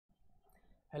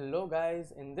Hello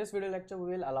guys, in this video lecture we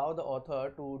will allow the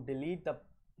author to delete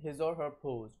his or her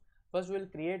post. First we will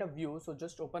create a view, so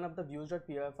just open up the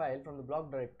views.py file from the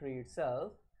block directory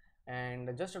itself,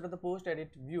 and just after the post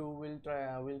edit view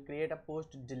we'll create a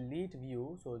post delete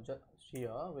view. So just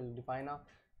here we'll define a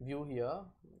view here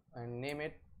and name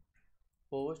it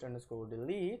post underscore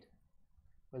delete.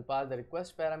 We'll pass the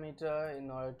request parameter in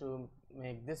order to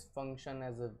make this function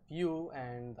as a view,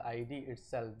 and the id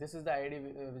itself. This is the id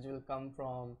which will come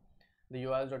from the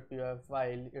urls.py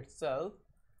file itself.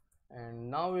 And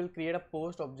now we'll create a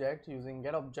post object using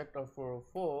get object of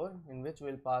 404, in which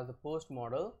we'll pass the post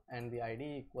model and the id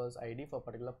equals id for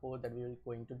particular post that we will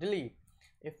going to delete.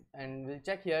 And we'll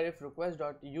check here if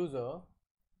request.user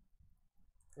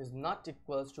is not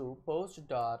equals to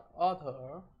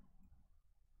post.author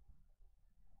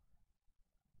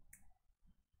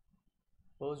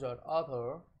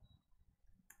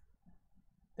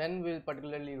then we'll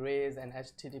particularly raise an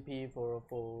http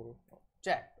 404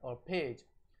 check or page.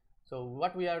 So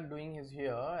what we are doing is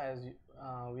here, as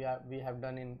we have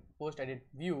done in post edit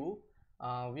view,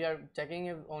 we are checking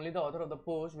if only the author of the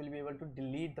post will be able to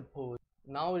delete the post.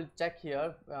 Now we'll check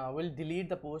here, we'll delete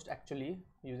the post actually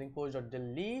using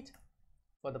post.delete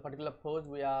for the particular post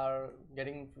we are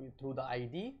getting through the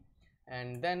id,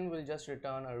 and then we'll just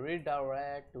return a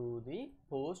redirect to the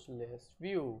post list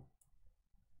view.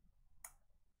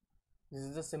 This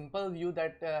is a simple view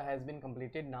that has been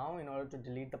completed now in order to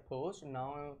delete the post.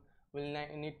 Now we'll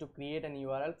need to create an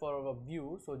URL for our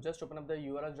view. So just open up the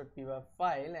urls.py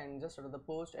file, and just out of the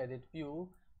post edit view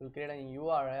we'll create a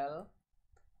URL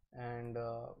and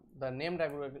the named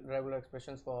regular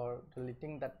expressions for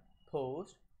deleting that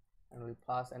post, and we'll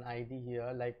pass an id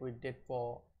here like we did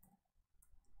for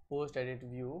post edit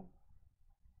view,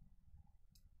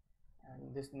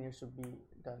 and this needs to be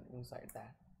done inside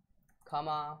that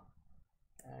comma,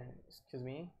 and excuse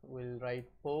me, we'll write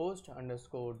post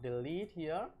underscore delete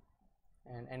here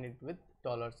and end it with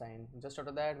 $sign. Just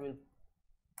after that we'll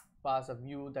pass a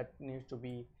view that needs to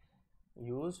be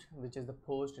used, which is the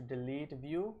post delete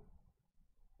view.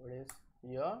 It is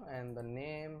here, and the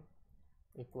name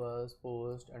equals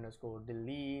post underscore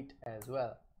delete as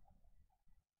well.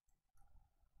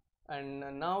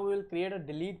 And now we will create a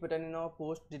delete button in our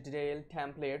post detail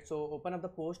template. So open up the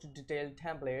post detail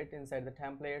template. Inside the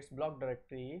templates block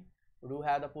directory we do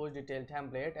have the post detail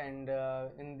template, and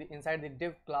inside the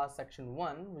div class section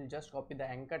 1 we'll just copy the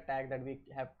anchor tag that we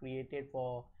have created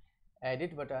for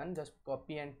edit button. Just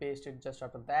copy and paste it just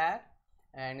after that,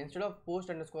 and instead of post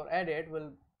underscore edit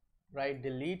we'll write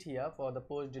delete here for the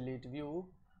post delete view,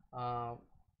 to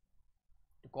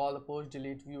call the post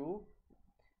delete view.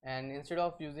 And instead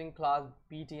of using class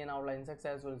pt and outline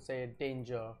success we'll say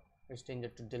danger. It's danger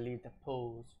to delete the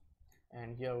post,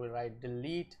 and here we'll write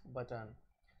delete button.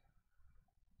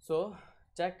 So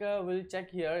we'll check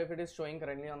here if it is showing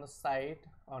currently on the site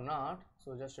or not.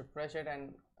 So just refresh it,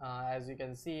 and as you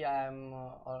can see I am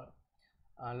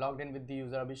logged in with the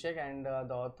user Abhishek, and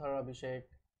the author Abhishek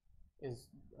is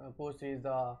post is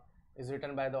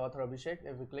written by the author Abhishek.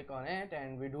 If we click on it,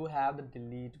 and we do have the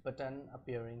delete button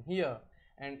appearing here,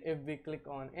 and if we click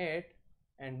on it,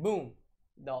 and boom,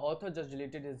 the author just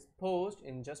deleted his post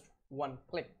in just one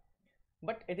click.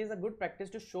 But it is a good practice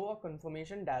to show a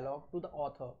confirmation dialog to the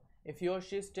author if he or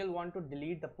she still want to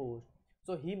delete the post,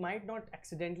 so he might not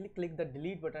accidentally click the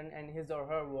delete button and his or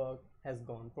her work has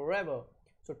gone forever.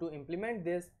 So to implement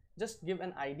this, just give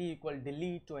an id equal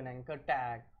delete to an anchor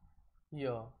tag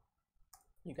here.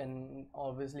 You can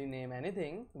obviously name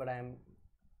anything, but I am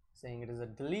saying it is a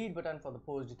delete button for the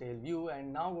post detail view.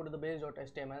 And now go to the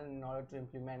base.html in order to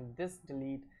implement this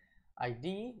delete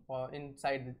id or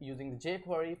inside using the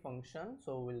jQuery function.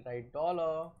 So we'll write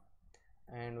dollar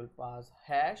and we'll pass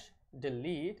hash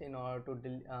delete in order to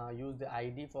use the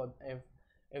id for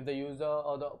if the user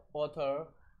or the author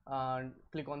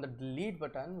click on the delete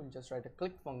button, we'll just write a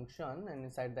click function, and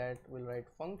inside that we'll write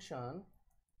function.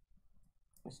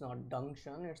 It's not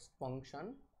function, it's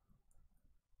function.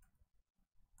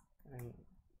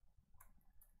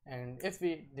 And if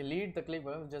we delete the click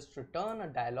button, we'll just return a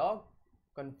dialog,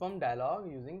 confirm dialog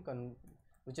using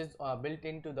which is built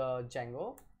into the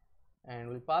Django, and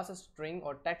we'll pass a string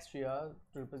or text here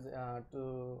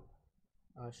to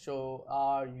show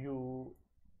are you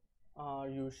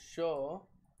sure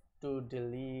to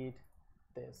delete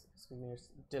this, excuse me, it's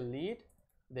delete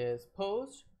this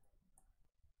post.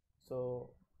 So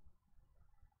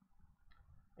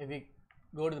if we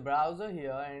go to the browser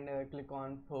here and click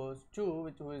on post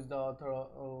 2, who is the author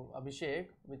Abhishek,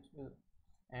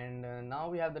 And now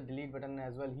we have the delete button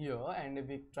as well here, and if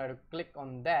we try to click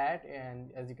on that,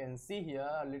 and as you can see here,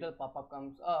 a little pop-up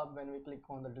comes up when we click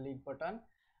on the delete button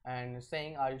and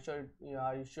saying, are you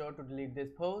sure to delete this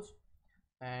post?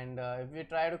 And if we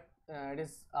try to it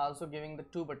is also giving the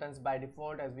two buttons by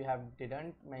default, as we have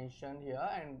didn't mention here,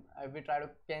 and if we try to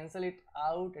cancel it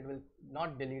out, it will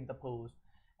not delete the post.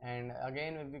 And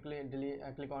again, if we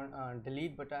click on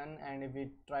delete button, and if we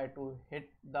try to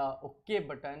hit the OK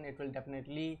button, it will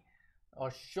definitely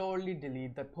or surely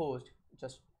delete the post.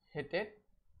 Just hit it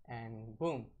and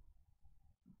boom,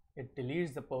 it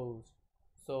deletes the post.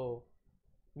 So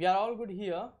we are all good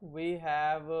here. We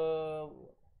have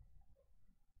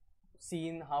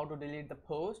seen how to delete the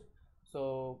post.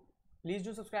 So please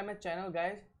do subscribe my channel,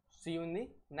 guys. See you in the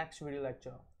next video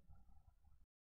lecture.